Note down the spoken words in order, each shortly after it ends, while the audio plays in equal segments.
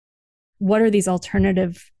what are these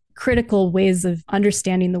alternative critical ways of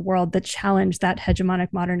understanding the world that challenge that hegemonic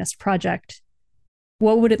modernist project?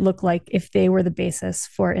 What would it look like if they were the basis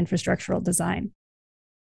for infrastructural design?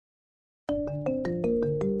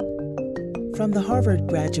 From the Harvard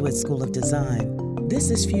Graduate School of Design,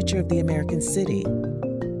 this is Future of the American City.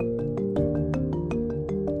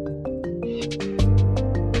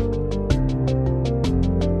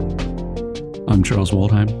 I'm Charles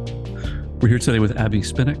Waldheim. We're here today with Abby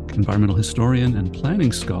Spinnock, environmental historian and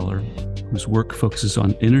planning scholar, whose work focuses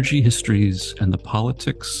on energy histories and the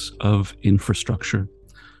politics of infrastructure.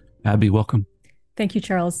 Abby, welcome. Thank you,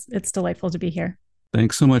 Charles. It's delightful to be here.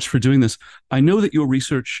 Thanks so much for doing this. I know that your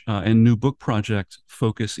research and new book project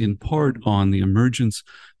focus in part on the emergence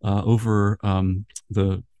over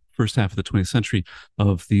the first half of the 20th century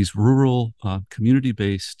of these rural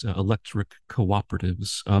community-based electric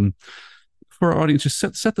cooperatives. For our audience,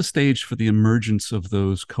 just set the stage for the emergence of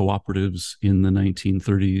those cooperatives in the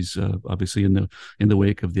 1930s, obviously in the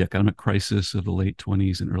wake of the economic crisis of the late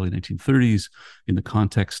 20s and early 1930s, in the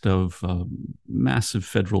context of massive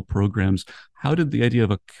federal programs. How did the idea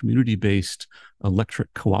of a community-based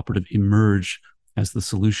electric cooperative emerge as the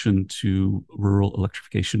solution to rural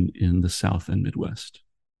electrification in the South and Midwest?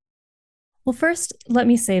 Well, first, let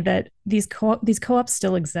me say that these co-ops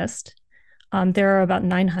still exist. There are about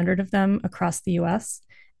 900 of them across the US,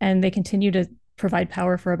 and they continue to provide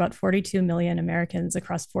power for about 42 million Americans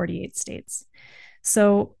across 48 states.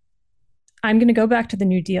 So I'm going to go back to the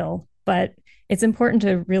New Deal, but it's important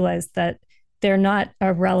to realize that they're not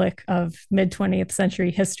a relic of mid-20th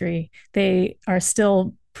century history. They are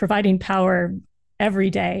still providing power every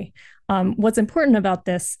day. What's important about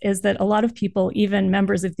this is that a lot of people, even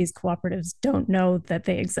members of these cooperatives, don't know that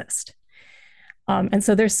they exist. And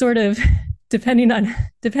so there's sort of, depending on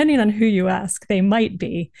who you ask, they might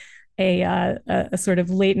be a sort of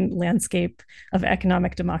latent landscape of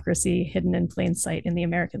economic democracy hidden in plain sight in the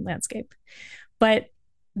American landscape. But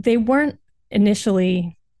they weren't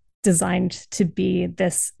initially designed to be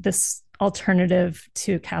this alternative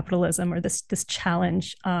to capitalism, or this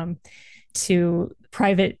challenge to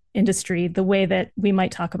private industry, the way that we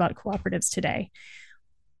might talk about cooperatives today.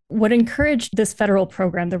 What encouraged this federal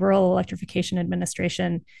program, the Rural Electrification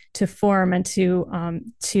Administration, to form and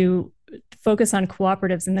to focus on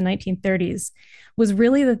cooperatives in the 1930s was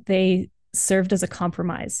really that they served as a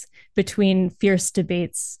compromise between fierce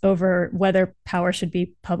debates over whether power should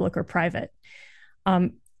be public or private.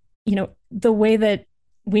 The way that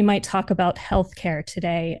we might talk about healthcare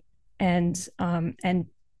today and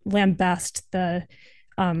lambast the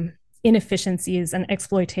inefficiencies and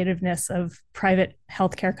exploitativeness of private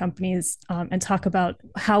healthcare companies, and talk about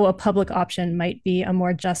how a public option might be a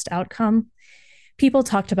more just outcome. People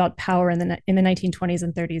talked about power in the 1920s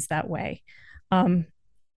and 30s that way. And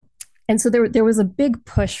so there was a big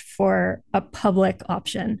push for a public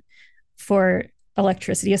option for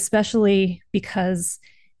electricity, especially because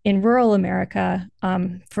in rural America,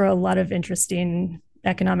 for a lot of interesting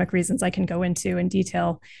economic reasons I can go into in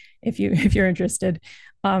detail if you're interested.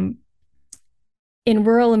 In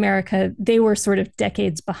rural America, they were sort of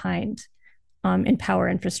decades behind in power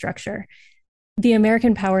infrastructure. The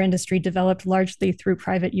American power industry developed largely through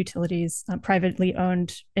private utilities, privately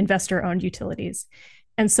owned, investor-owned utilities.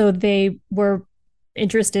 And so they were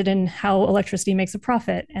interested in how electricity makes a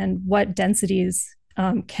profit and what densities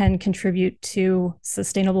can contribute to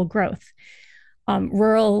sustainable growth.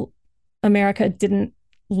 Rural America didn't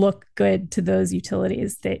look good to those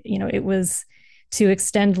utilities. It was to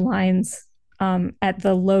extend lines at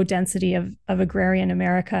the low density of agrarian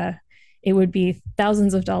America. It would be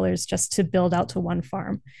thousands of dollars just to build out to one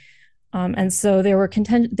farm. And so there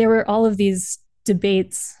were all of these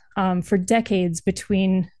debates for decades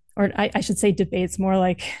between, or I should say debates, more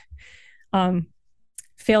like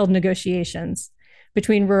failed negotiations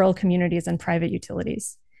between rural communities and private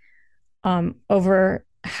utilities over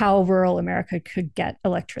how rural America could get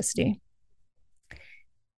electricity.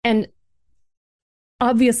 And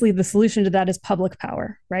obviously, the solution to that is public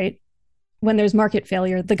power, right? When there's market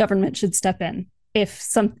failure, the government should step in.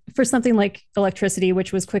 For something like electricity,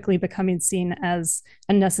 which was quickly becoming seen as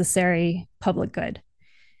a necessary public good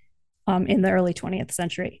in the early 20th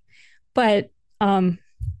century. But the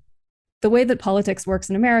way that politics works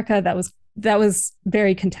in America, that was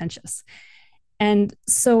very contentious. And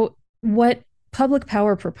so what public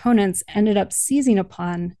power proponents ended up seizing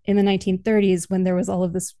upon in the 1930s, when there was all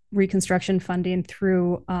of this Reconstruction funding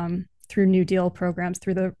through New Deal programs,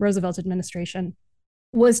 through the Roosevelt administration,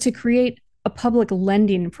 was to create a public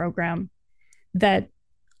lending program that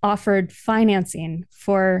offered financing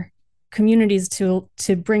for communities to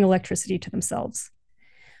bring electricity to themselves.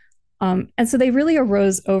 And so they really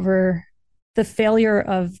arose over the failure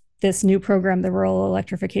of this new program, the Rural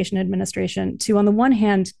Electrification Administration, to, on the one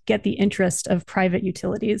hand, get the interest of private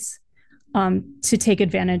utilities to take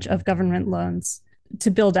advantage of government loans to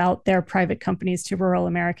build out their private companies to rural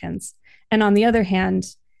Americans. And on the other hand,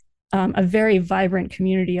 a very vibrant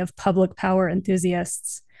community of public power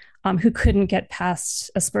enthusiasts who couldn't get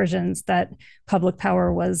past aspersions that public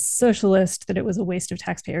power was socialist, that it was a waste of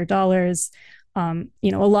taxpayer dollars. A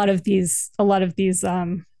lot of these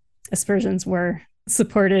aspersions were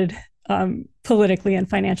supported politically and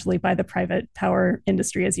financially by the private power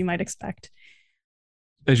industry, as you might expect.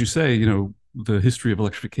 As you say, the history of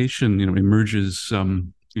electrification, emerges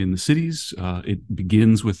in the cities. It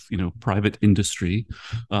begins with, private industry,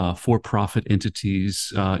 for-profit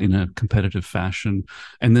entities in a competitive fashion.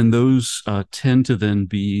 And then those tend to then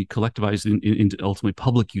be collectivized into ultimately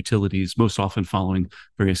public utilities, most often following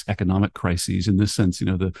various economic crises. In this sense,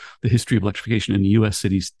 the history of electrification in the U.S.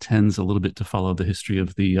 cities tends a little bit to follow the history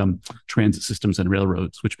of the transit systems and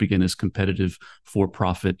railroads, which begin as competitive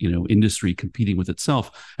for-profit, industry competing with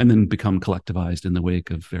itself, and then become collectivized in the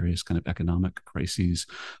wake of various kind of economic crises.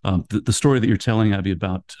 The story that you're telling, Abby,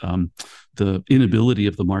 about the inability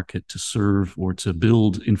of the market to serve or to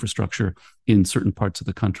build infrastructure in certain parts of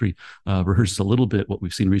the country rehearses a little bit what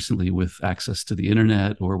we've seen recently with access to the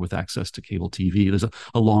internet or with access to cable TV. There's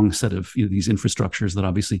a long set of these infrastructures that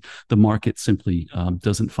obviously the market simply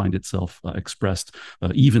doesn't find itself expressed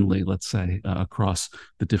evenly, let's say, across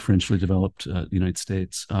the differentially developed United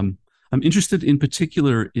States. I'm interested in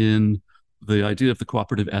particular in the idea of the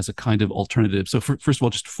cooperative as a kind of alternative. So first of all,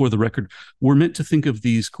 just for the record, we're meant to think of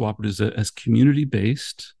these cooperatives as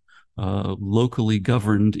community-based, locally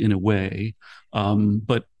governed in a way,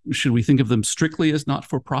 but should we think of them strictly as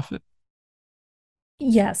not-for-profit?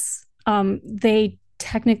 Yes, they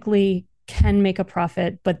technically can make a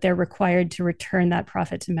profit, but they're required to return that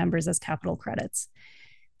profit to members as capital credits.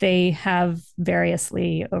 They have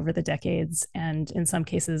variously over the decades, and in some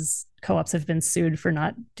cases, co-ops have been sued for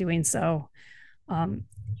not doing so.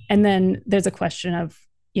 And then there's a question of,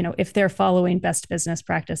 if they're following best business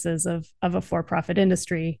practices of a for-profit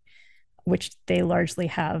industry, which they largely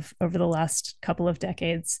have over the last couple of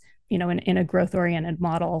decades, in a growth-oriented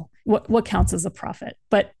model, what counts as a profit?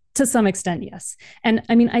 But to some extent, yes. And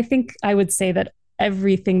I mean, I think I would say that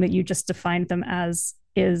everything that you just defined them as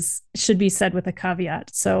should be said with a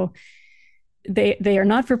caveat. So they are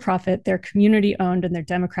not for profit, they're community owned, and they're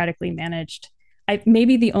democratically managed.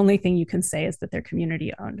 Maybe the only thing you can say is that they're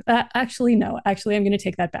community owned. Actually, no. Actually, I'm going to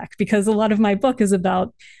take that back, because a lot of my book is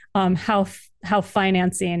about how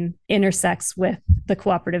financing intersects with the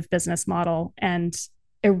cooperative business model and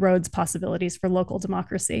erodes possibilities for local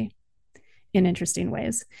democracy in interesting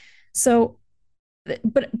ways. So,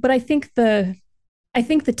 but I think the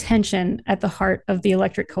tension at the heart of the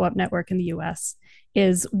electric co-op network in the U.S.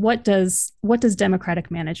 is what does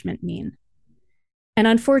democratic management mean? And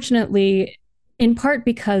unfortunately, in part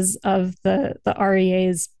because of the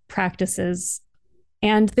REA's practices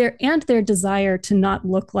and their desire to not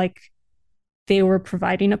look like they were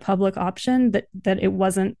providing a public option, that it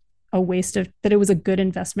wasn't a waste of, that it was a good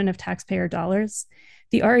investment of taxpayer dollars.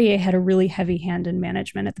 The REA had a really heavy hand in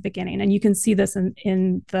management at the beginning. And you can see this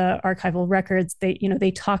in the archival records.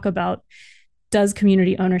 They talk about, does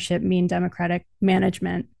community ownership mean democratic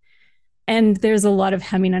management? And there's a lot of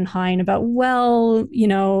hemming and hawing about,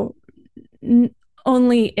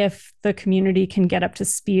 only if the community can get up to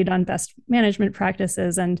speed on best management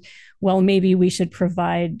practices, and maybe we should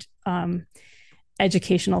provide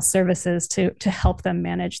educational services to help them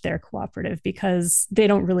manage their cooperative, because they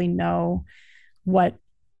don't really know what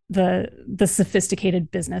the sophisticated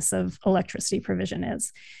business of electricity provision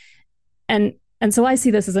is. And so I see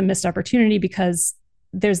this as a missed opportunity, because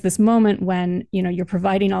there's this moment when, you're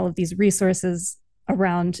providing all of these resources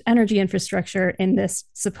around energy infrastructure in this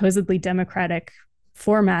supposedly democratic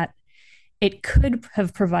format. It could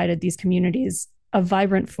have provided these communities a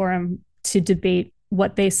vibrant forum to debate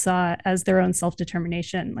what they saw as their own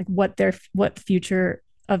self-determination, like what future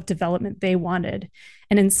of development they wanted.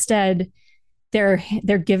 And instead, they're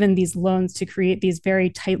given these loans to create these very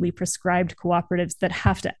tightly prescribed cooperatives that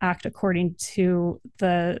have to act according to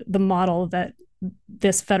the model that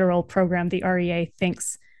this federal program, the REA,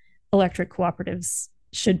 thinks electric cooperatives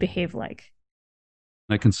should behave like.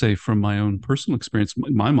 I can say from my own personal experience,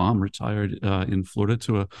 my mom retired in Florida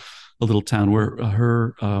to a little town where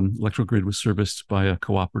her electrical grid was serviced by a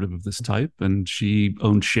cooperative of this type, and she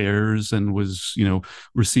owned shares and was,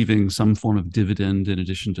 receiving some form of dividend in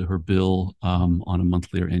addition to her bill on a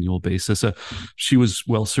monthly or annual basis. She was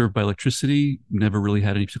well served by electricity, never really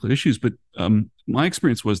had any particular issues, but my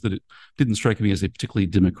experience was that it didn't strike me as a particularly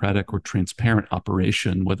democratic or transparent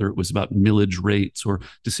operation, whether it was about millage rates or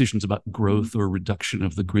decisions about growth or reduction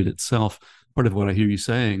of the grid itself. Part of what I hear you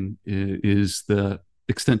saying is the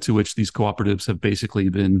extent to which these cooperatives have basically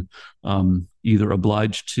been either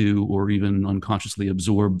obliged to or even unconsciously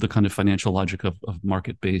absorbed the kind of financial logic of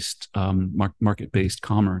market-based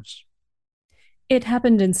commerce. It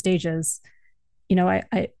happened in stages.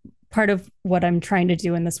 I part of what I'm trying to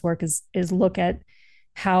do in this work is look at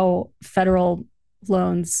how federal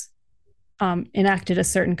loans enacted a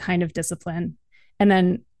certain kind of discipline, and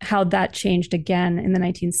then how that changed again in the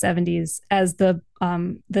 1970s as the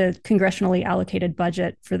congressionally allocated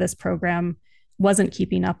budget for this program wasn't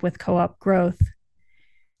keeping up with co-op growth.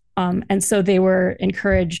 And so they were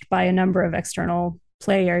encouraged by a number of external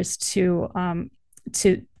players to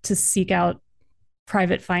seek out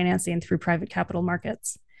private financing through private capital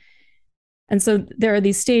markets. And so there are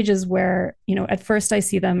these stages where, at first I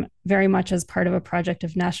see them very much as part of a project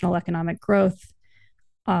of national economic growth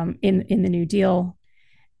in the New Deal.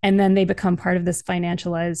 And then they become part of this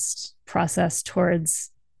financialized process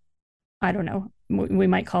towards, I don't know, we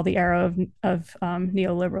might call the era of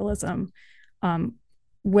neoliberalism,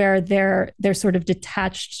 where they're sort of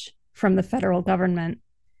detached from the federal government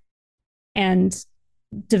and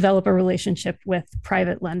develop a relationship with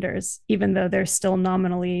private lenders, even though they're still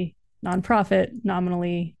nominally nonprofit,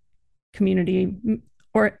 nominally community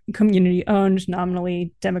owned,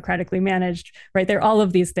 nominally democratically managed, right? They're all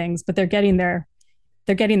of these things, but they're getting their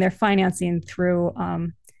financing through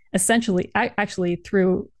actually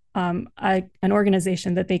through an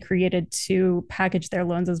organization that they created to package their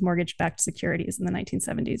loans as mortgage-backed securities in the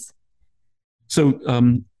 1970s. So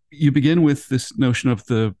you begin with this notion of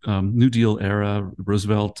the New Deal era,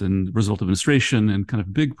 Roosevelt administration, and kind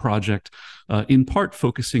of big project, in part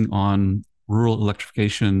focusing on rural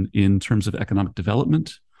electrification in terms of economic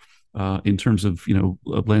development, in terms of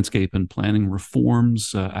landscape and planning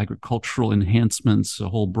reforms, agricultural enhancements, a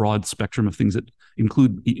whole broad spectrum of things that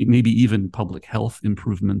include maybe even public health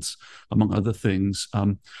improvements, among other things.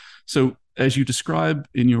 So as you describe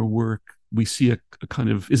in your work, we see a kind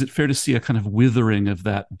of, is it fair to see a kind of withering of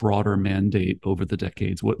that broader mandate over the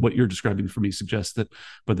decades? What you're describing for me suggests that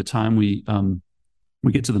by the time we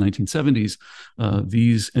get to the 1970s,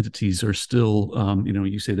 these entities are still,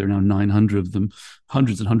 you say there are now 900 of them,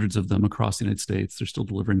 hundreds and hundreds of them across the United States. They're still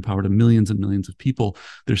delivering power to millions and millions of people.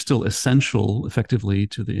 They're still essential, effectively,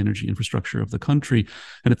 to the energy infrastructure of the country.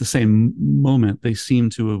 And at the same moment, they seem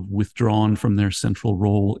to have withdrawn from their central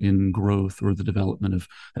role in growth or the development of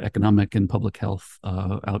economic and public health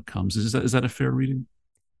outcomes. Is that a fair reading?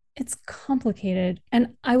 It's complicated.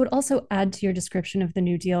 And I would also add to your description of the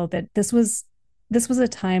New Deal that this was a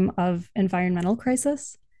time of environmental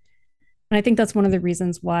crisis. And I think that's one of the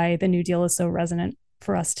reasons why the New Deal is so resonant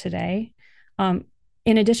for us today. In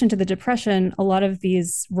addition to the Depression, a lot of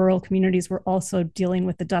these rural communities were also dealing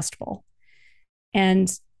with the Dust Bowl.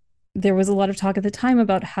 And there was a lot of talk at the time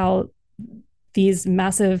about how these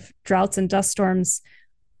massive droughts and dust storms,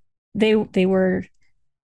 they were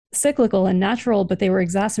cyclical and natural, but they were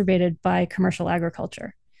exacerbated by commercial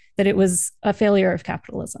agriculture. That it was a failure of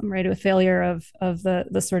capitalism, right? A failure of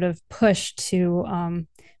the sort of push to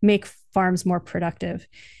make farms more productive.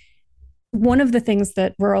 One of the things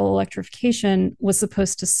that rural electrification was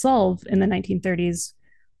supposed to solve in the 1930s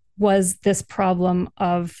was this problem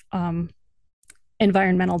of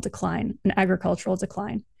environmental decline and agricultural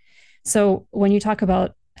decline. So when you talk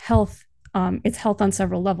about health, it's health on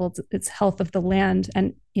several levels. It's health of the land,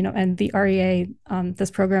 and the REA,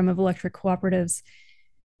 this program of electric cooperatives,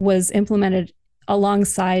 was implemented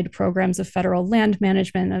alongside programs of federal land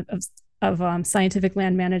management, of scientific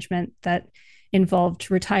land management that involved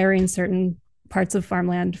retiring certain parts of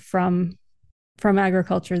farmland from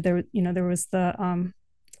agriculture. There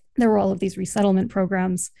were all of these resettlement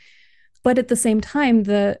programs, but at the same time,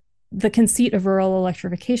 the conceit of rural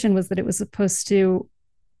electrification was that it was supposed to,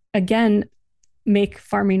 again, make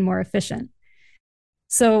farming more efficient.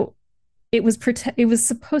 So it was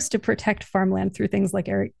supposed to protect farmland through things like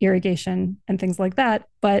irrigation and things like that.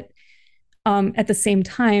 But at the same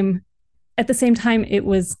time, it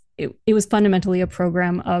was fundamentally a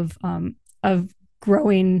program of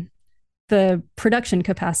growing the production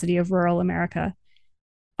capacity of rural America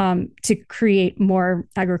to create more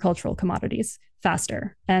agricultural commodities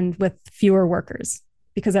faster and with fewer workers.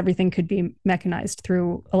 because everything could be mechanized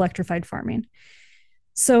through electrified farming.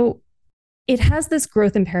 So it has this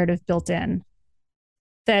growth imperative built in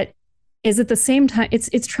that is at the same time,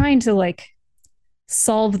 it's trying to like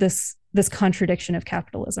solve this contradiction of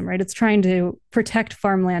capitalism, right? It's trying to protect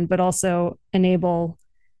farmland, but also enable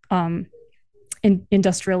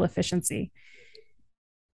industrial efficiency.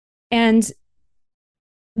 And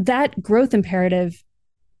that growth imperative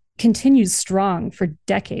continues strong for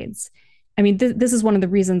decades. I mean, this is one of the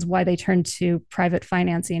reasons why they turned to private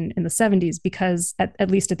financing in the 70s, because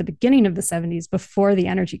at least at the beginning of the 70s, before the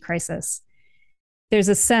energy crisis, there's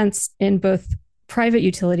a sense in both private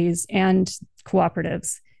utilities and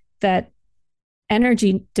cooperatives that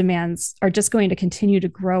energy demands are just going to continue to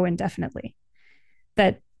grow indefinitely,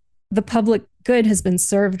 that the public good has been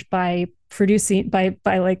served by producing by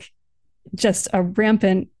like just a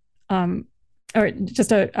rampant or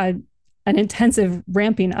just an intensive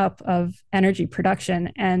ramping up of energy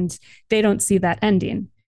production, and they don't see that ending.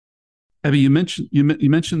 Abby, you mentioned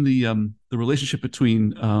the relationship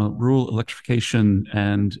between rural electrification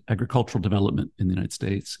and agricultural development in the United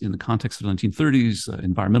States in the context of the 1930s,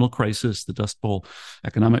 environmental crisis, the Dust Bowl,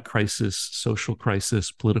 economic crisis, social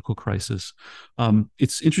crisis, political crisis.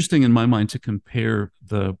 It's interesting in my mind to compare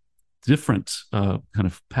the different kind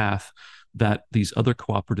of path that these other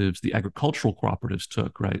cooperatives, the agricultural cooperatives,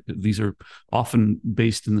 took, right? These are often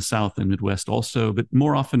based in the South and Midwest also, but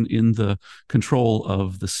more often in the control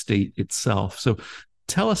of the state itself. So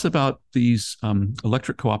tell us about these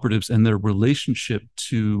electric cooperatives and their relationship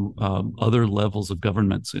to other levels of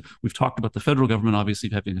governments. We've talked about the federal government obviously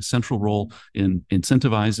having a central role in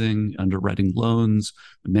incentivizing, underwriting loans,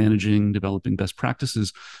 managing, developing best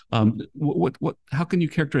practices. How can you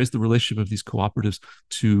characterize the relationship of these cooperatives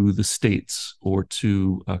to the states or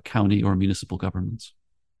to county or municipal governments?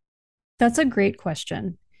 That's a great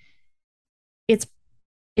question. It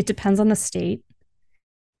depends on the state.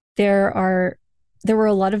 There were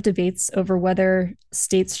a lot of debates over whether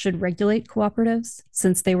states should regulate cooperatives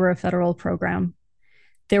since they were a federal program.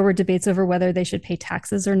 There were debates over whether they should pay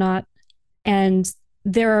taxes or not. And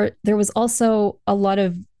there was also a lot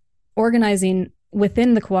of organizing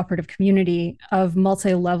within the cooperative community of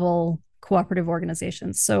multi-level cooperative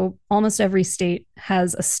organizations. So almost every state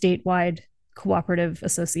has a statewide cooperative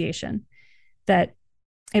association that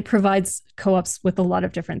it provides co-ops with a lot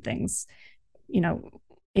of different things. You know,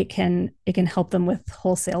 it can help them with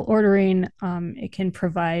wholesale ordering. It can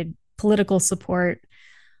provide political support.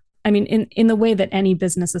 I mean, in the way that any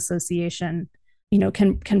business association,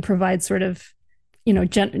 can provide sort of,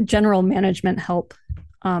 general management help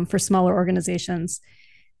for smaller organizations.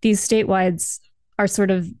 These statewides are sort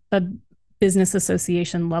of a business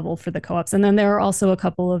association level for the co-ops, and then there are also a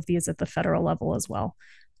couple of these at the federal level as well.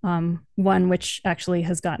 One which actually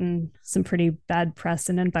has gotten some pretty bad press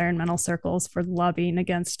in environmental circles for lobbying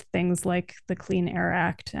against things like the Clean Air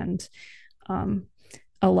Act and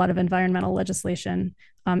a lot of environmental legislation.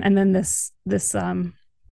 And then this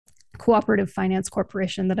Cooperative Finance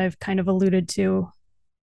Corporation that I've kind of alluded to,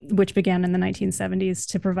 which began in the 1970s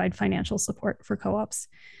to provide financial support for co-ops.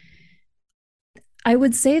 I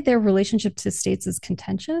would say their relationship to states is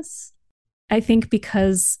contentious. I think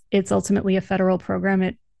because it's ultimately a federal program,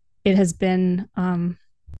 it has been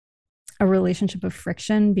a relationship of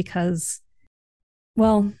friction because,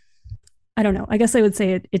 well, I don't know. I guess I would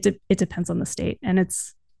say it depends on the state, and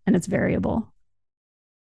it's variable.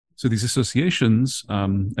 So these associations,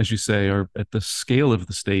 as you say, are at the scale of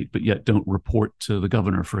the state, but yet don't report to the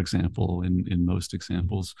governor, for example, in most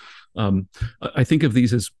examples. I think of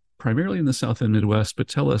these as primarily in the South and Midwest, but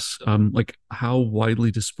tell us, how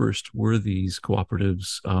widely dispersed were these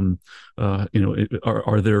cooperatives?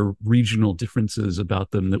 Are there regional differences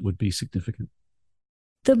about them that would be significant?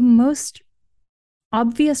 The most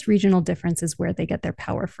obvious regional difference is where they get their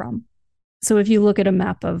power from. So if you look at a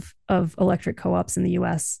map of electric co-ops in the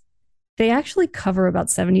US, they actually cover about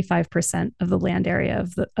 75% of the land area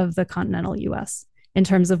of the continental US in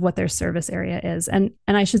terms of what their service area is. And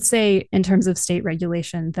I should say, in terms of state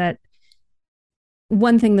regulation, that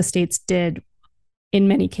one thing the states did in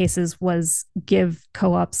many cases was give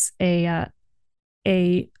co-ops a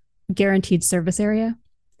guaranteed service area,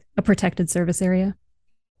 a protected service area.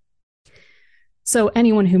 So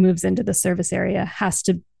anyone who moves into the service area has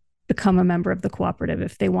to become a member of the cooperative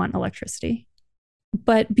if they want electricity.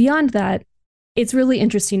 But beyond that, it's really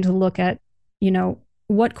interesting to look at,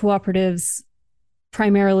 what cooperatives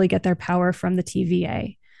primarily get their power from the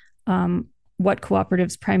TVA, what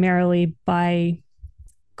cooperatives primarily buy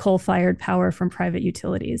coal-fired power from private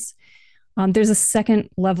utilities. There's a second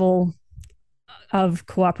level of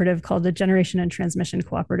cooperative called the Generation and Transmission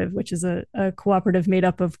Cooperative, which is a cooperative made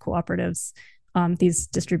up of cooperatives, these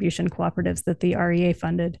distribution cooperatives that the REA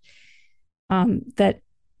funded, that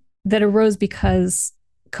arose because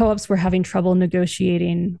co-ops were having trouble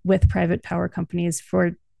negotiating with private power companies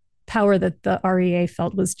for power that the REA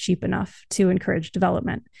felt was cheap enough to encourage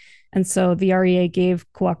development. And so the REA gave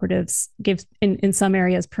cooperatives, in some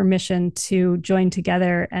areas, permission to join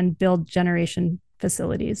together and build generation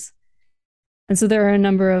facilities. And so there are a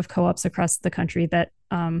number of co-ops across the country that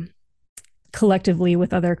collectively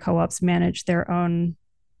with other co-ops manage their own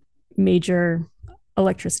major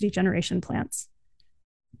electricity generation plants.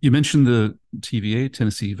 You mentioned the TVA,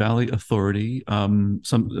 Tennessee Valley Authority,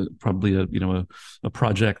 probably a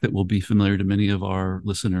project that will be familiar to many of our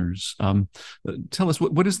listeners. Tell us,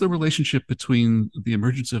 what is the relationship between the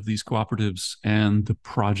emergence of these cooperatives and the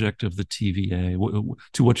project of the TVA?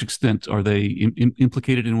 To what extent are they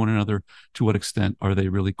implicated in one another? To what extent are they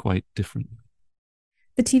really quite different?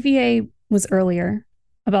 The TVA was earlier,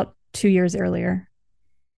 about 2 years earlier,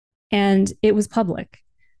 and it was public.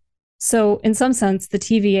 So in some sense, the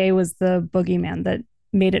TVA was the boogeyman that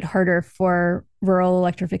made it harder for rural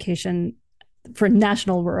electrification, for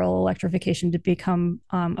national rural electrification to become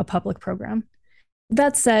a public program.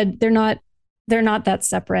 That said, they're not that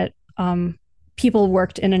separate. People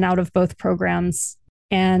worked in and out of both programs,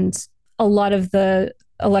 and a lot of the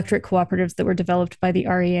electric cooperatives that were developed by the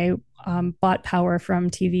REA bought power from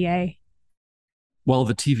TVA. While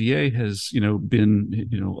the TVA has, been,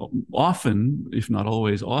 often, if not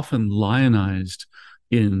always, often lionized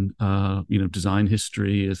in, design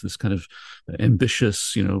history as this kind of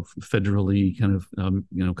ambitious, federally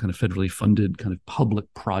federally funded kind of public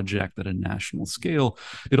project at a national scale,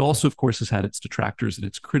 it also, of course, has had its detractors and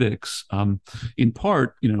its critics. In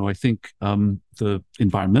part, I think the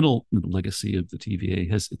environmental legacy of the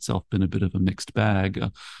TVA has itself been a bit of a mixed bag.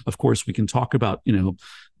 Of course, we can talk about,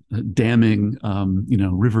 damming,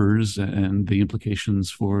 rivers and the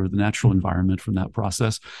implications for the natural environment from that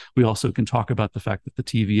process. We also can talk about the fact that the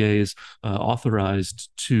TVA is authorized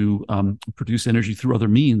to produce energy through other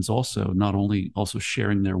means also, not only also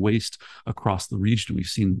sharing their waste across the region. We've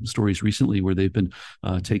seen stories recently where they've been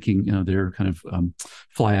taking, their kind of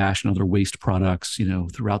fly ash and other waste products,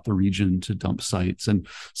 throughout the region to dump sites. And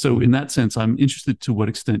so in that sense, I'm interested to what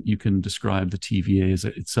extent you can describe the TVA as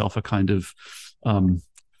itself a kind of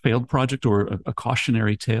failed project or a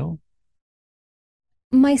cautionary tale?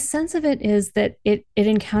 My sense of it is that it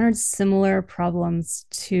encountered similar problems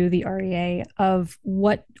to the REA of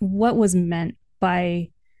what was meant by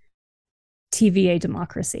TVA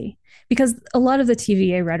democracy, because a lot of the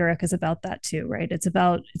TVA rhetoric is about that too, right? It's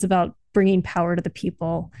about bringing power to the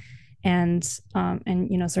people, and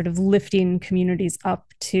sort of lifting communities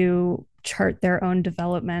up to chart their own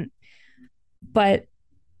development.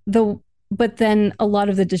 But then a lot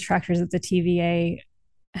of the detractors of the TVA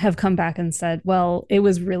have come back and said, well, it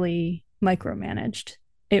was really micromanaged.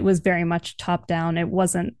 It was very much top down. It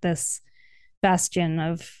wasn't this bastion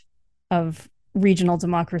of regional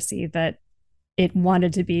democracy that it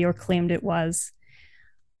wanted to be or claimed it was.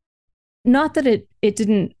 Not that it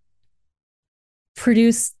didn't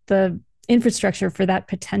produce the infrastructure for that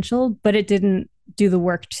potential, but it didn't do the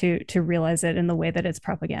work to realize it in the way that its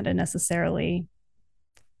propaganda necessarily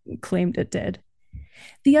claimed it did.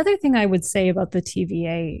 The other thing I would say about the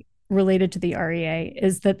TVA related to the REA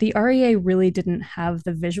is that the REA really didn't have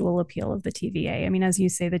the visual appeal of the TVA. I mean, as you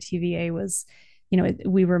say, the TVA was,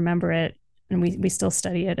 we remember it and we still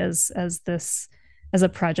study it as a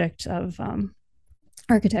project of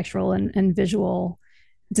architectural and visual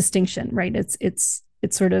distinction, right? It's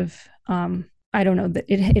sort of I don't know, that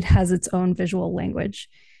it has its own visual language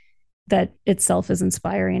that itself is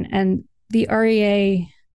inspiring. And the REA,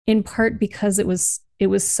 in part because it was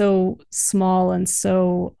so small and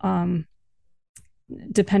so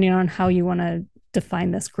depending on how you want to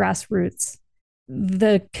define this, grassroots,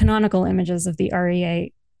 the canonical images of the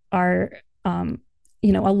REA are a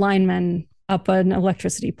lineman up an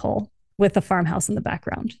electricity pole with a farmhouse in the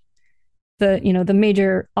background. The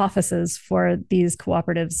major offices for these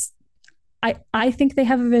cooperatives, I think they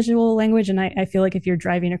have a visual language, and I feel like if you're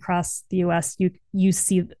driving across the US, you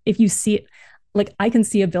see, if you see it, like I can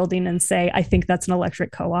see a building and say, I think that's an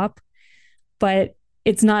electric co-op, but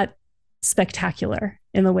it's not spectacular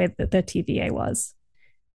in the way that the TVA was.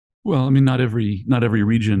 Well, I mean, not every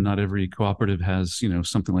region, not every cooperative has,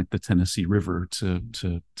 something like the Tennessee River to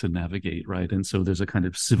navigate, right? And so there's a kind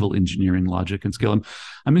of civil engineering logic and scale.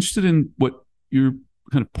 I'm interested in what you're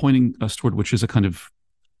kind of pointing us toward, which is a kind of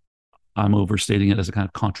I'm overstating it, as a kind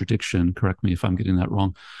of contradiction, correct me if I'm getting that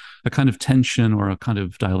wrong, a kind of tension or a kind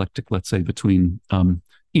of dialectic, let's say, between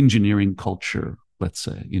engineering culture, let's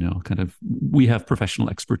say, kind of, we have professional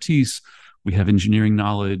expertise, we have engineering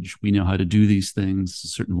knowledge, we know how to do these things,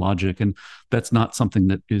 certain logic, and that's not something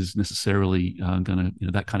that is necessarily going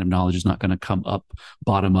to, that kind of knowledge is not going to come up,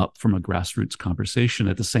 bottom up from a grassroots conversation.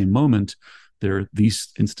 At the same moment, these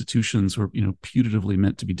institutions are, putatively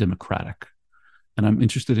meant to be democratic. And I'm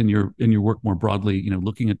interested in your work more broadly,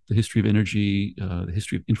 looking at the history of energy, the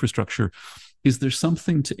history of infrastructure. Is there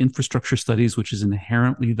something to infrastructure studies which is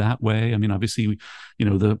inherently that way? I mean, obviously,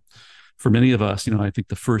 for many of us, I think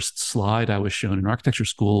the first slide I was shown in architecture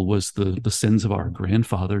school was the sins of our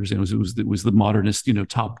grandfathers. It was the modernist,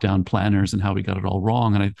 top-down planners and how we got it all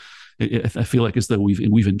wrong. And I feel like as though we've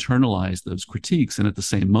internalized those critiques. And at the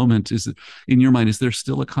same moment, in your mind, is there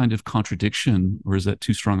still a kind of contradiction, or is that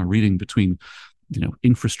too strong a reading, between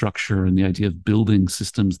infrastructure and the idea of building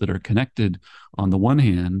systems that are connected on the one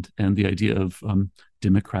hand, and the idea of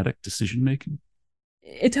democratic decision making?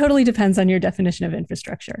 It totally depends on your definition of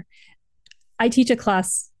infrastructure. I teach a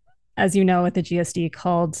class, as you know, at the GSD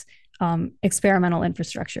called experimental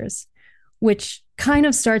infrastructures, which kind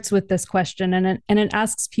of starts with this question, and it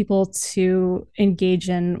asks people to engage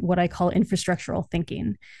in what I call infrastructural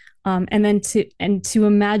thinking, and then to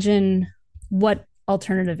imagine what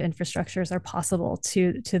alternative infrastructures are possible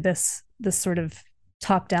to this sort of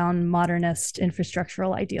top-down modernist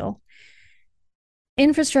infrastructural ideal.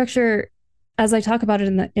 Infrastructure, as I talk about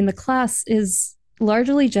it in the class, is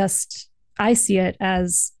largely just, I see it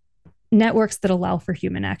as networks that allow for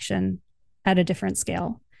human action at a different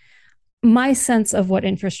scale. My sense of what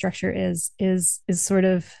infrastructure is sort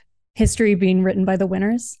of history being written by the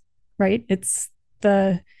winners, right? It's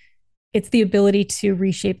the ability to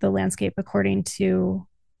reshape the landscape according to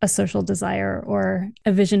a social desire or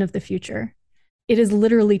a vision of the future. It is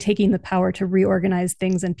literally taking the power to reorganize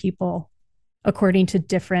things and people according to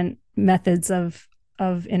different methods of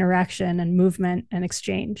interaction and movement and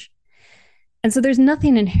exchange. And so there's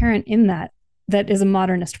nothing inherent in that is a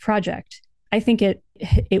modernist project. I think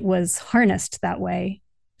it was harnessed that way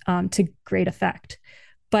to great effect.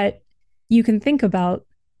 But you can think about,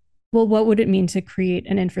 well, what would it mean to create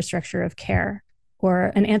an infrastructure of care,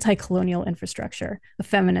 or an anti-colonial infrastructure, a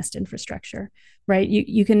feminist infrastructure, right?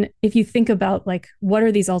 You can, if you think about like, what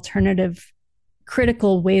are these alternative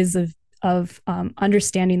critical ways of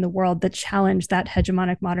understanding the world that challenge that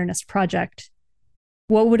hegemonic modernist project,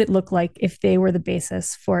 what would it look like if they were the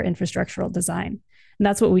basis for infrastructural design? And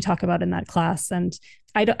that's what we talk about in that class. And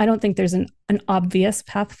I don't think there's an obvious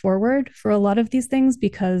path forward for a lot of these things,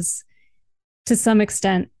 because to some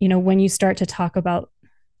extent, when you start to talk about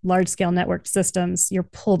large-scale networked systems, you're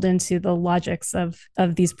pulled into the logics of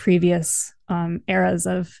these previous eras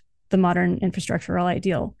of the modern infrastructural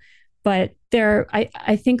ideal. But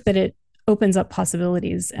I think that it opens up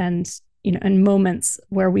possibilities and moments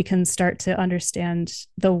where we can start to understand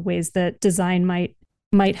the ways that design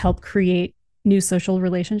might help create new social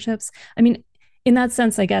relationships. I mean, in that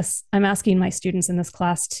sense, I guess I'm asking my students in this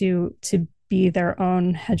class to be their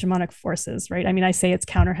own hegemonic forces, right? I mean, I say it's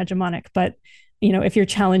counter-hegemonic, but if you're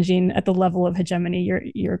challenging at the level of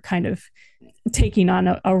hegemony, you're kind of taking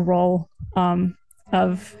on a role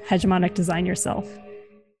of hegemonic design yourself.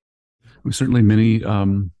 Certainly, many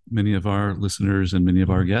of our listeners and many of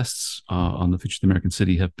our guests on the Future of the American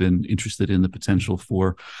City have been interested in the potential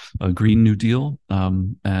for a Green New Deal,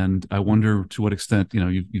 and I wonder to what extent,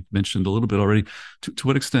 you've mentioned a little bit already, to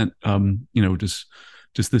what extent,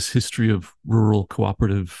 does this history of rural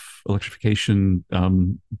cooperative electrification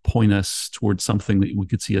point us towards something that we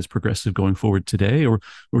could see as progressive going forward today, or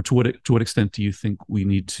to what extent do you think we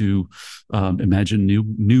need to imagine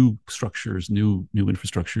new structures, new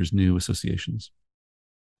infrastructures, new associations?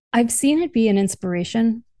 I've seen it be an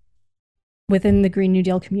inspiration within the Green New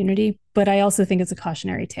Deal community, but I also think it's a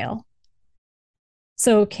cautionary tale.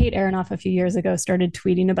 So Kate Aronoff a few years ago started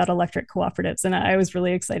tweeting about electric cooperatives, and I was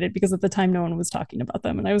really excited because at the time no one was talking about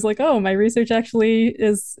them, and I was like, oh, my research actually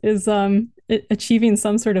is achieving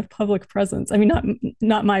some sort of public presence. I mean,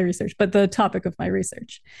 not my research, but the topic of my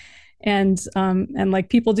research, and like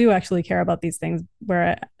people do actually care about these things,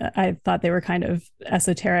 where I thought they were kind of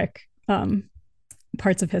esoteric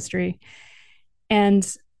parts of history, and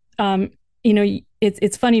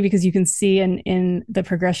it's funny because you can see in the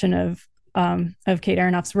progression of Kate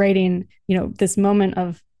Aronoff's writing, this moment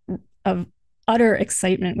of utter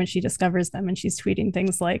excitement when she discovers them, and she's tweeting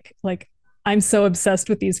things like I'm so obsessed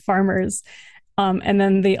with these farmers, and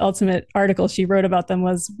then the ultimate article she wrote about them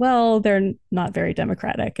was, well, they're not very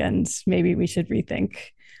democratic, and maybe we should rethink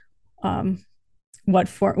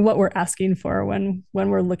what we're asking for when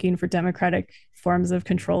we're looking for democratic forms of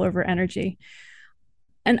control over energy.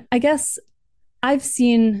 And I guess I've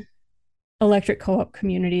seen electric co-op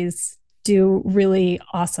communities do really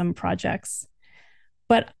awesome projects.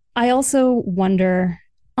 But I also wonder,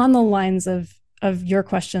 on the lines of your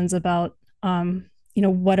questions about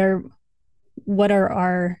what are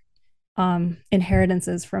our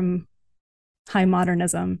inheritances from high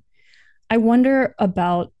modernism, I wonder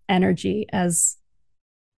about energy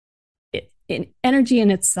energy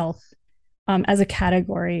in itself as a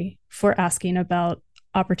category for asking about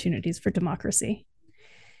opportunities for democracy.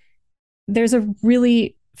 There's a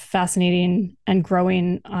really fascinating and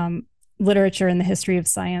growing literature in the history of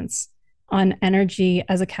science on energy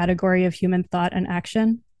as a category of human thought and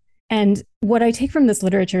action. And what I take from this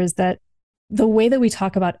literature is that the way that we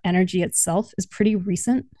talk about energy itself is pretty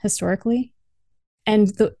recent historically.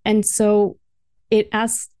 And so it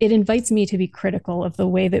invites me to be critical of the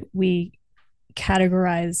way that we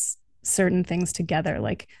categorize certain things together.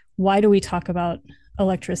 Like, why do we talk about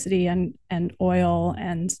electricity and oil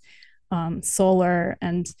and solar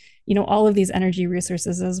and all of these energy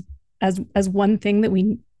resources as one thing that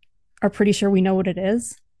we are pretty sure we know what it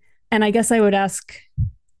is? And I guess I would ask,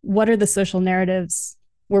 what are the social narratives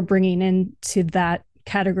we're bringing into that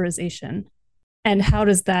categorization, and how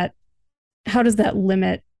does that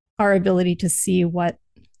limit our ability to see what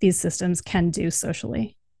these systems can do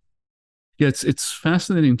socially? Yeah, it's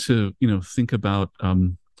fascinating to think about,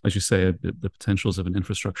 as you say, the potentials of an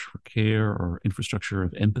infrastructure for care or infrastructure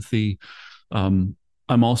of empathy. I'm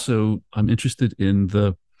interested in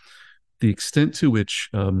the extent to which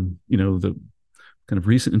the kind of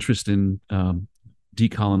recent interest in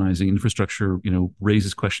decolonizing infrastructure,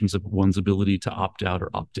 raises questions of one's ability to opt out or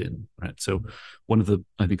opt in, right? So one of the,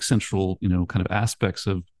 I think, central, kind of aspects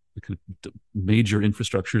of the kind of major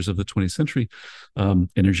infrastructures of the 20th century,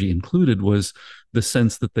 energy included, was the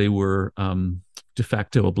sense that they were de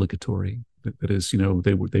facto obligatory. That is,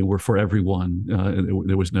 they were for everyone.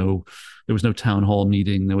 There was no town hall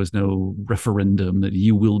meeting. There was no referendum that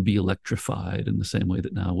you will be electrified, in the same way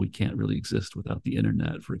that now we can't really exist without the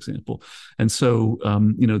internet, for example. And so,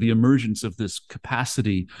 the emergence of this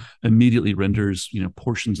capacity immediately renders,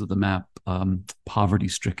 portions of the map poverty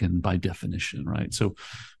stricken by definition, right? So,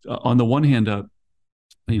 on the one hand,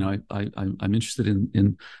 I'm interested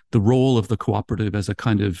in the role of the cooperative as a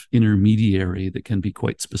kind of intermediary that can be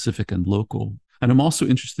quite specific and local. And I'm also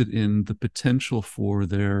interested in the potential for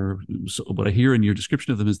what I hear in your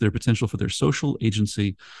description of them is their potential for their social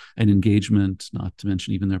agency and engagement, not to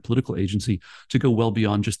mention even their political agency, to go well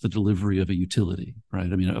beyond just the delivery of a utility,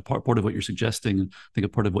 right? I mean, a part of what you're suggesting, and I think a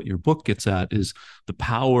part of what your book gets at, is the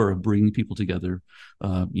power of bringing people together,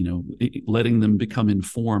 letting them become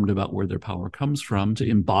informed about where their power comes from, to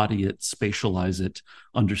embody it, spatialize it,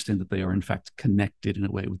 understand that they are in fact connected in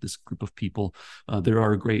a way with this group of people. There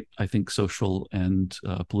are great, I think, social and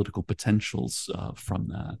political potentials from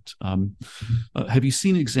that. Have you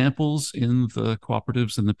seen examples in the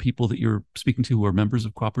cooperatives and the people that you're speaking to who are members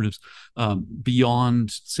of cooperatives beyond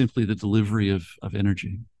simply the delivery of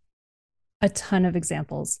energy? A ton of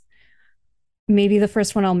examples. Maybe the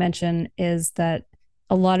first one I'll mention is that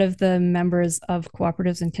a lot of the members of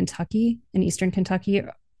cooperatives in Kentucky, in Eastern Kentucky,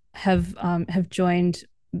 have joined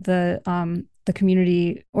the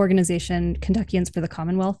community organization Kentuckians for the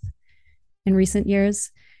Commonwealth in recent years,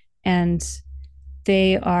 and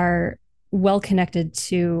they are well connected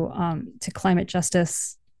to climate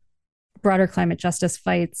justice, broader climate justice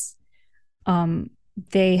fights.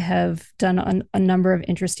 They have done a number of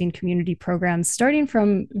interesting community programs, starting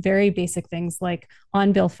from very basic things like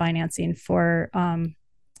on-bill financing for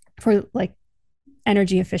like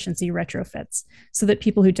energy efficiency retrofits, so that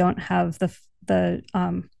people who don't have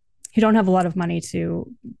who don't have a lot of money to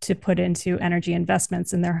put into energy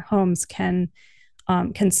investments in their homes can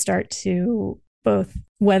start to both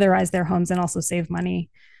weatherize their homes and also save money.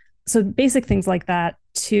 So basic things like that,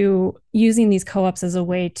 to using these co-ops as a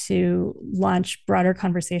way to launch broader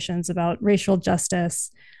conversations about racial justice,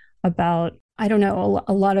 about, I don't know,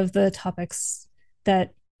 a lot of the topics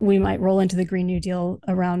that we might roll into the Green New Deal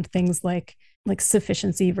around things like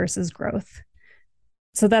sufficiency versus growth.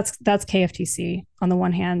 So that's KFTC on the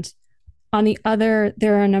one hand. On the other,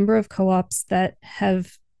 there are a number of co-ops that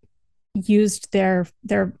have used their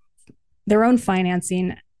own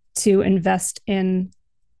financing to invest in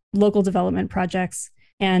local development projects.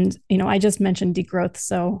 And, I just mentioned degrowth.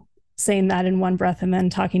 So saying that in one breath and then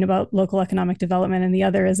talking about local economic development in the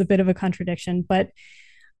other is a bit of a contradiction. But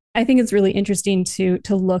I think it's really interesting to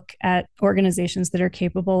look at organizations that are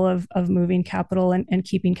capable of moving capital and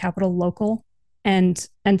keeping capital local and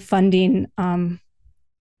funding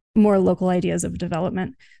more local ideas of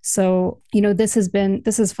development. So, this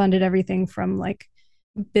has funded everything from like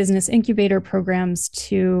business incubator programs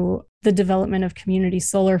to the development of community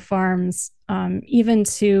solar farms, even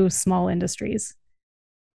to small industries.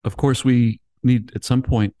 Of course, we need at some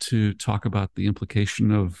point to talk about the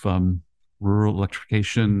implication of rural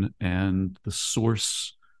electrification and the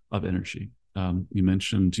source of energy. You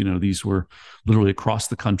mentioned, these were literally across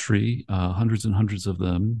the country, hundreds and hundreds of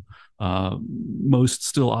them, most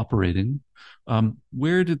still operating.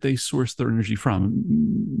 Where did they source their energy from?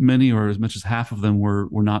 Many, or as much as half of them, were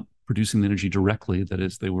not producing the energy directly. That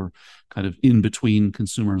is, they were kind of in between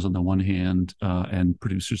consumers on the one hand and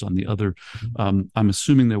producers on the other. I'm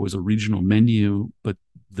assuming there was a regional menu, but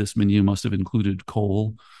this menu must have included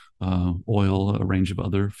coal, oil, a range of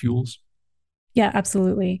other fuels. Yeah,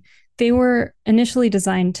 absolutely. They were initially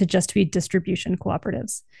designed to just be distribution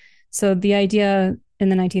cooperatives. So the idea in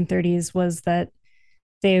the 1930s was that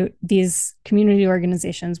these community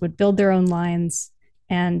organizations would build their own lines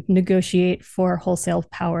and negotiate for wholesale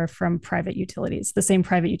power from private utilities, the same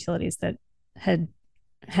private utilities that had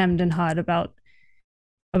hemmed and hawed about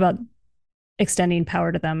extending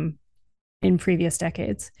power to them in previous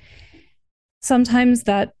decades. Sometimes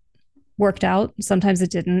that worked out, sometimes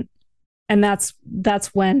it didn't. And that's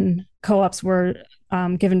when co-ops were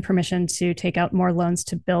given permission to take out more loans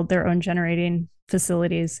to build their own generating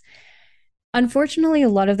facilities. Unfortunately, a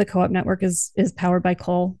lot of the co-op network is powered by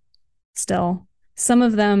coal still. Some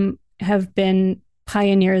of them have been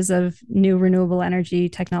pioneers of new renewable energy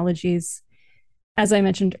technologies. As I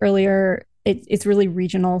mentioned earlier, it's really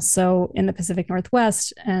regional. So in the Pacific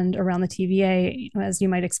Northwest and around the TVA, as you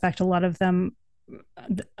might expect, a lot of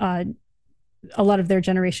their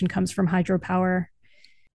generation comes from hydropower.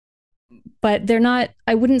 But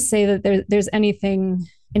I wouldn't say that there's anything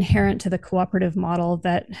inherent to the cooperative model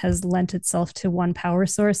that has lent itself to one power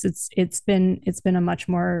source. It's been a much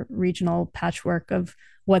more regional patchwork of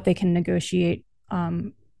what they can negotiate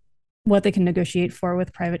for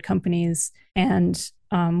with private companies, and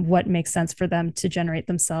what makes sense for them to generate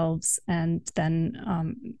themselves. And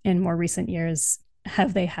then in more recent years,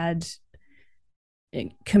 have they had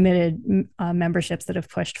committed memberships that have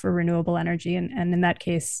pushed for renewable energy, and in that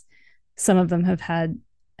case, some of them have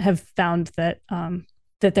found that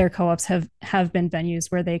that their co-ops have been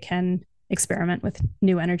venues where they can experiment with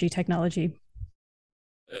new energy technology.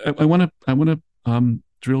 I want to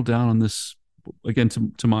drill down on this again.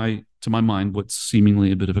 To my mind, what's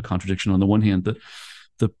seemingly a bit of a contradiction. On the one hand,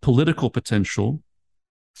 the political potential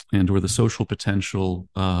or the social potential,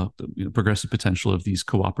 progressive potential of these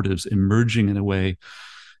cooperatives emerging in a way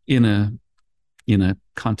in a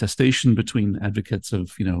contestation between advocates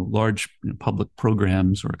of large public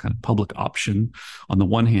programs or a kind of public option on the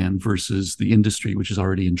one hand versus the industry, which is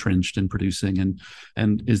already entrenched in producing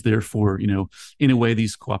and is therefore in a way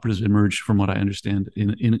these cooperatives emerge, from what I understand,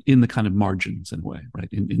 in the kind of margins in a way, right,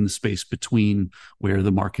 in the space between where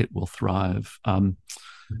the market will thrive, and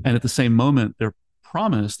at the same moment their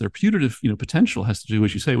putative potential has to do,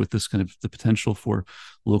 as you say, with this kind of the potential for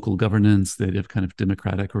local governance, the idea of kind of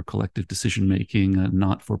democratic or collective decision making, a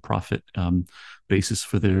not-for-profit basis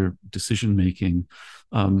for their decision making,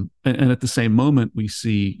 and at the same moment we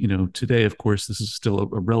see today, of course, this is still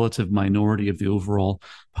a relative minority of the overall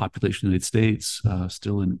population of the United States,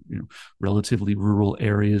 still in relatively rural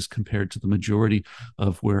areas compared to the majority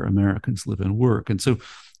of where Americans live and work. And so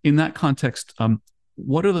in that context,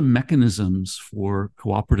 what are the mechanisms for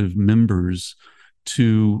cooperative members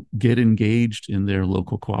to get engaged in their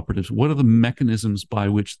local cooperatives? What are the mechanisms by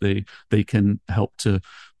which they can help to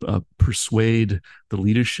persuade the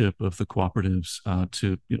leadership of the cooperatives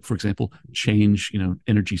to, for example, change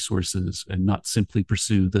energy sources and not simply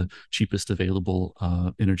pursue the cheapest available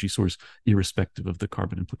energy source, irrespective of the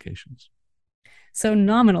carbon implications? So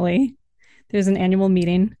nominally, there's an annual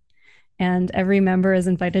meeting, and every member is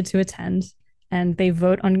invited to attend. And they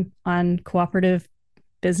vote on cooperative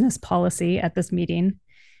business policy at this meeting.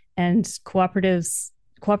 And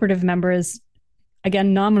cooperative members,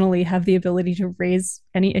 again, nominally have the ability to raise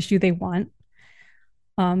any issue they want.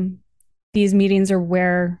 These meetings are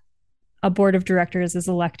where a board of directors is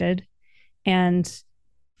elected, and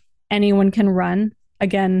anyone can run,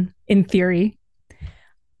 again, in theory.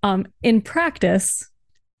 In practice,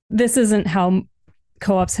 this isn't how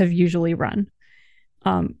co-ops have usually run.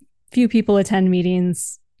 Few people attend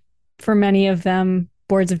meetings. For many of them,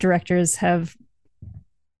 boards of directors have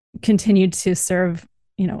continued to serve,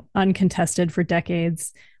 uncontested for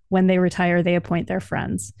decades. When they retire, they appoint their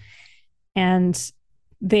friends. And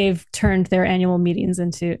they've turned their annual meetings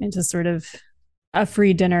into sort of a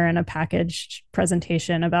free dinner and a packaged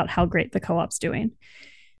presentation about how great the co-op's doing.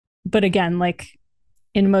 But again, like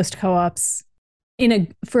in most co-ops,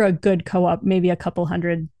 for a good co-op, maybe a couple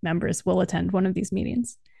hundred members will attend one of these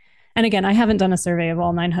meetings. And again, I haven't done a survey of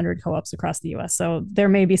all 900 co-ops across the US. So there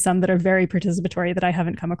may be some that are very participatory that I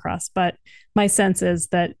haven't come across. But my sense is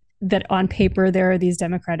that on paper, there are these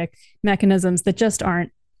democratic mechanisms that just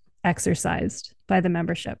aren't exercised by the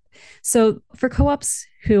membership. So for co-ops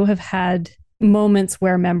who have had moments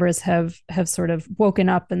where members have sort of woken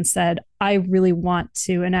up and said, I really want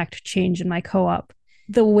to enact change in my co-op,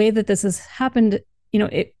 the way that this has happened,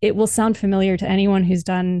 it will sound familiar to anyone who's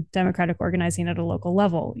done democratic organizing at a local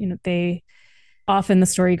level. They often, the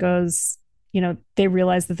story goes, they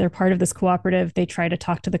realize that they're part of this cooperative. They try to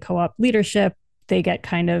talk to the co-op leadership. They get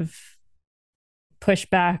kind of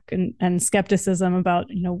pushback and skepticism about,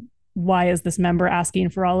 why is this member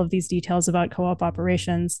asking for all of these details about co-op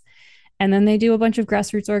operations? And then they do a bunch of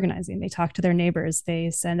grassroots organizing. They talk to their neighbors. They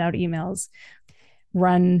send out emails,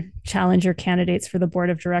 run challenger candidates for the board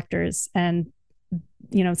of directors. And,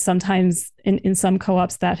 sometimes in some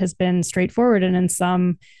co-ops that has been straightforward, and in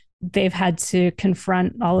some they've had to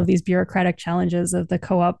confront all of these bureaucratic challenges of the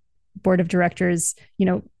co-op board of directors,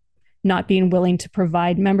 not being willing to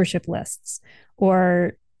provide membership lists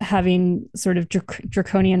or having sort of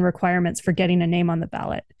draconian requirements for getting a name on the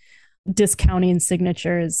ballot, discounting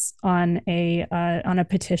signatures on a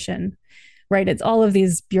petition, right? It's all of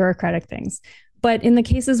these bureaucratic things. But in the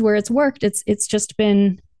cases where it's worked, it's just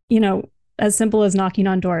been, as simple as knocking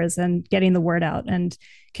on doors and getting the word out and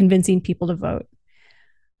convincing people to vote.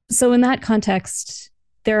 So in that context,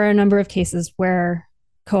 there are a number of cases where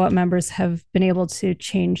co-op members have been able to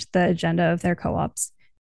change the agenda of their co-ops.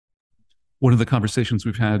 One of the conversations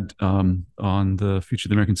we've had on the future of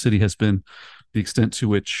the American city has been the extent to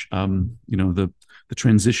which, the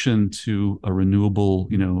transition to a renewable,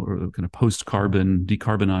 or kind of post-carbon,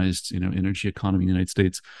 decarbonized, energy economy in the United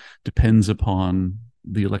States depends upon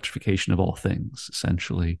the electrification of all things,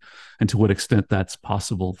 essentially, and to what extent that's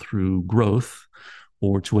possible through growth,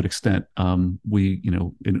 or to what extent we,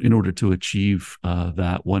 in order to achieve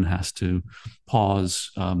that, one has to pause,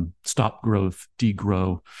 stop growth,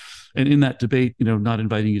 degrow. And in that debate, not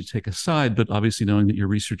inviting you to take a side, but obviously knowing that your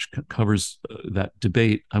research covers that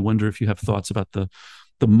debate, I wonder if you have thoughts about the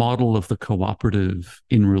model of the cooperative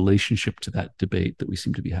in relationship to that debate that we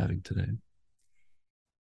seem to be having today.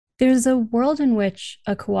 There's a world in which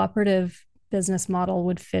a cooperative business model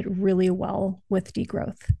would fit really well with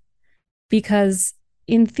degrowth, because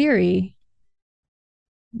in theory,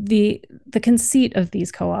 the conceit of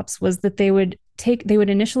these co-ops was that they would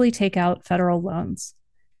initially take out federal loans,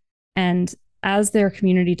 and as their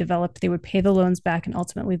community developed, they would pay the loans back, and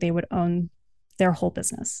ultimately they would own their whole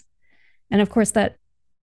business. And of course, that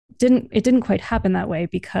didn't quite happen that way,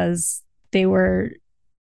 because they were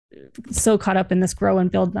so caught up in this grow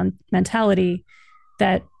and build mentality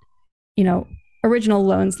that, original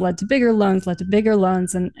loans led to bigger loans,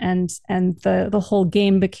 and the whole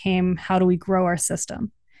game became, how do we grow our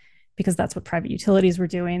system? Because that's what private utilities were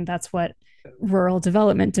doing. That's what rural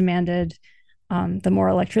development demanded. The more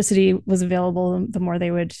electricity was available, the more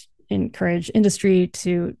they would encourage industry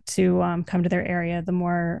to come to their area. The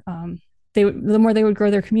more they would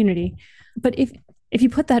grow their community. But if you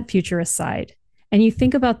put that future aside and you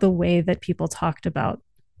think about the way that people talked about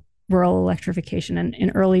rural electrification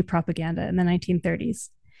in early propaganda in the 1930s,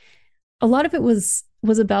 a lot of it was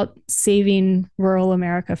about saving rural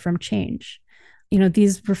America from change.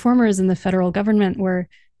 These reformers in the federal government were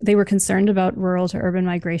concerned about rural to urban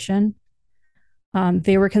migration.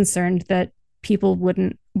 They were concerned that people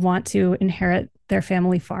wouldn't want to inherit their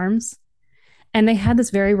family farms. And they had this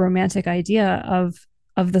very romantic idea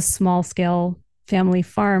of the small scale family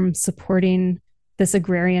farm supporting this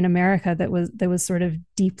agrarian America that was sort of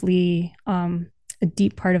deeply a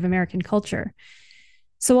deep part of American culture.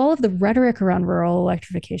 So all of the rhetoric around rural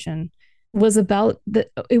electrification was about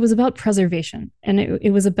preservation, and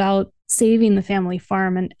it was about saving the family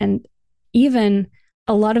farm, and even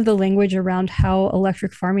a lot of the language around how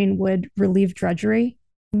electric farming would relieve drudgery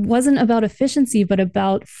wasn't about efficiency, but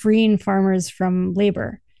about freeing farmers from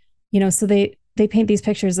labor. So they paint these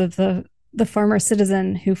pictures of the farmer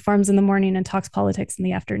citizen who farms in the morning and talks politics in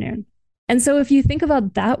the afternoon. And so if you think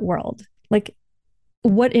about that world, like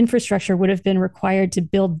what infrastructure would have been required to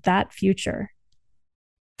build that future,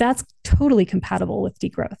 that's totally compatible with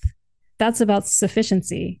degrowth. That's about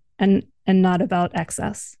sufficiency and not about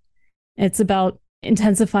excess. It's about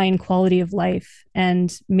intensifying quality of life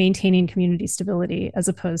and maintaining community stability, as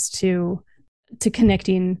opposed to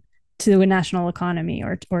connecting to a national economy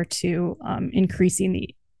or to increasing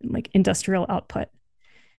the industrial output.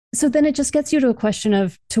 So then it just gets you to a question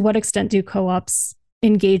of, to what extent do co-ops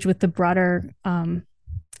engage with the broader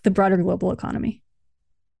global economy?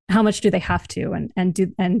 How much do they have to,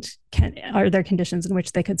 are there conditions in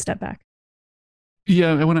which they could step back?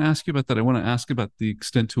 Yeah, I want to ask you about that. I want to ask about the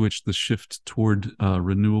extent to which the shift toward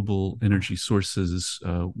renewable energy sources,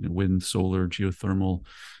 wind, solar, geothermal,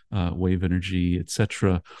 wave energy,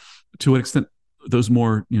 etc. To what extent those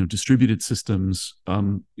more distributed systems,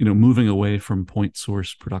 moving away from point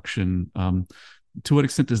source production, to what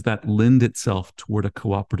extent does that lend itself toward a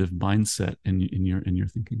cooperative mindset in your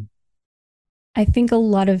thinking? I think a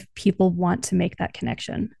lot of people want to make that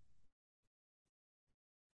connection,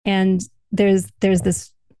 and there's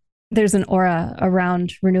an aura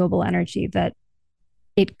around renewable energy that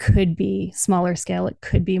it could be smaller scale, it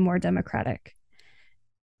could be more democratic.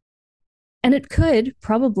 And it could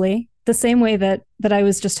probably, the same way that I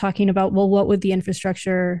was just talking about, well, what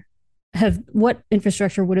infrastructure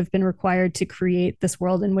would have been required to create this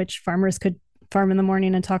world in which farmers could farm in the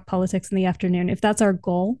morning and talk politics in the afternoon? If that's our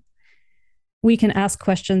goal, we can ask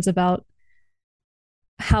questions about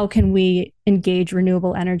how can we engage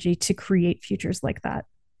renewable energy to create futures like that.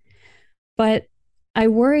 But I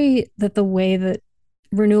worry that the way that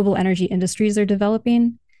renewable energy industries are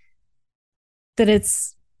developing, that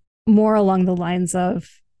it's more along the lines of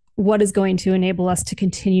what is going to enable us to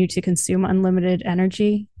continue to consume unlimited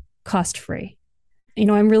energy cost-free.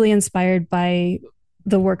 I'm really inspired by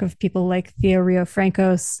the work of people like Theo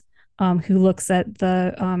Rio-Francos, who looks at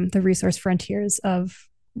the resource frontiers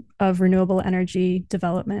of renewable energy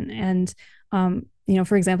development. And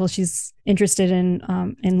for example, she's interested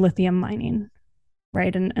in lithium mining,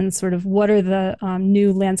 right? And sort of what are the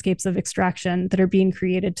new landscapes of extraction that are being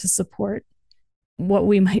created to support what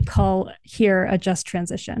we might call here a just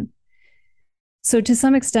transition. So to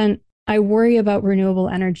some extent, I worry about renewable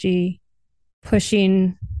energy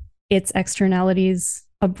pushing its externalities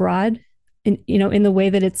abroad in the way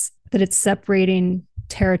that it's separating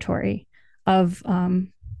territory of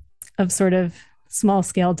sort of small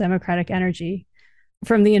scale democratic energy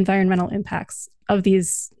from the environmental impacts of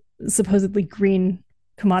these supposedly green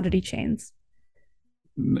commodity chains.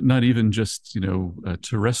 Not even just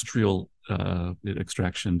terrestrial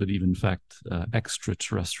extraction, but even in fact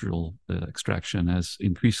extraterrestrial extraction, as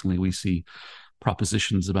increasingly we see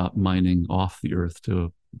propositions about mining off the earth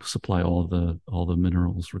to supply all the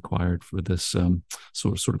minerals required for this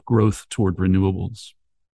sort of growth toward renewables.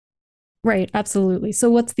 Right, absolutely. So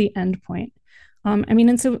what's the end point?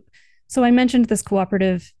 So I mentioned this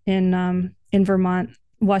cooperative in Vermont,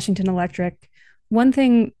 Washington Electric. One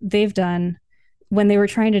thing they've done when they were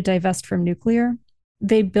trying to divest from nuclear,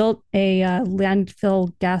 they built a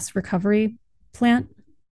landfill gas recovery plant,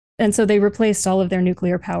 and so they replaced all of their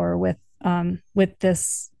nuclear power with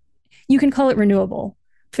this. You can call it renewable,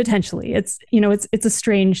 potentially. It's a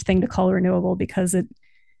strange thing to call renewable because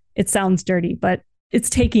it sounds dirty, but it's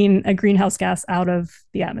taking a greenhouse gas out of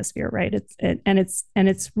the atmosphere, right? It's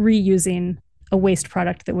reusing a waste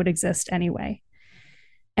product that would exist anyway.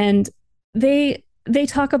 And they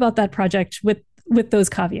talk about that project with those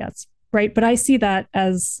caveats, right? But I see that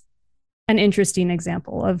as an interesting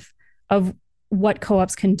example of what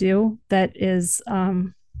co-ops can do that is,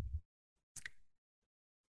 more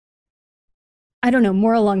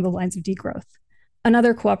along the lines of degrowth.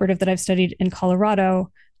 Another cooperative that I've studied in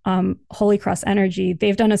Colorado, Holy Cross Energy,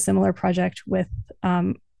 they've done a similar project with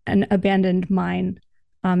an abandoned mine,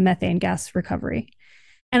 methane gas recovery.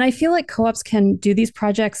 And I feel like co-ops can do these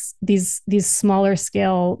projects, these smaller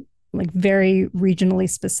scale, like very regionally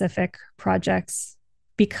specific projects,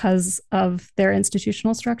 because of their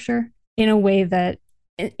institutional structure, in a way that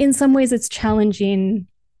in some ways it's challenging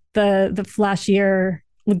the flashier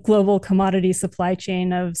global commodity supply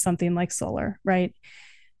chain of something like solar, right?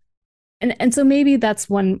 And so maybe that's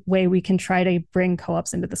one way we can try to bring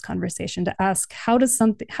co-ops into this conversation, to ask how does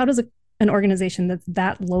an organization that's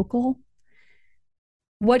that local,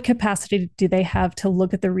 what capacity do they have to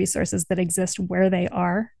look at the resources that exist where they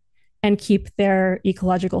are and keep their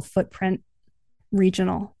ecological footprint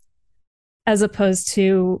regional, as opposed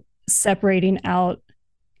to separating out,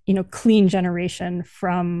 clean generation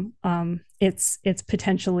from its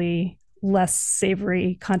potentially less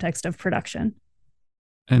savory context of production.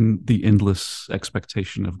 And the endless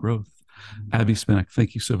expectation of growth. Abby Spinnock,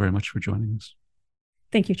 thank you so very much for joining us.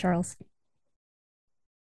 Thank you, Charles.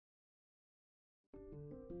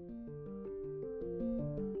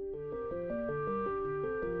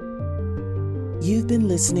 You've been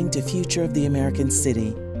listening to Future of the American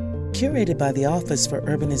City, curated by the Office for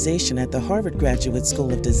Urbanization at the Harvard Graduate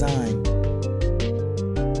School of Design.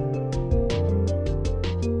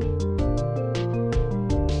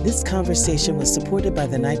 This conversation was supported by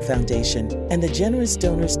the Knight Foundation and the generous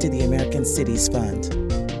donors to the American Cities Fund.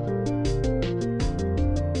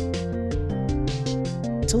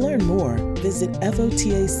 To learn more, visit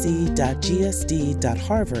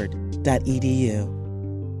fotac.gsd.harvard.edu.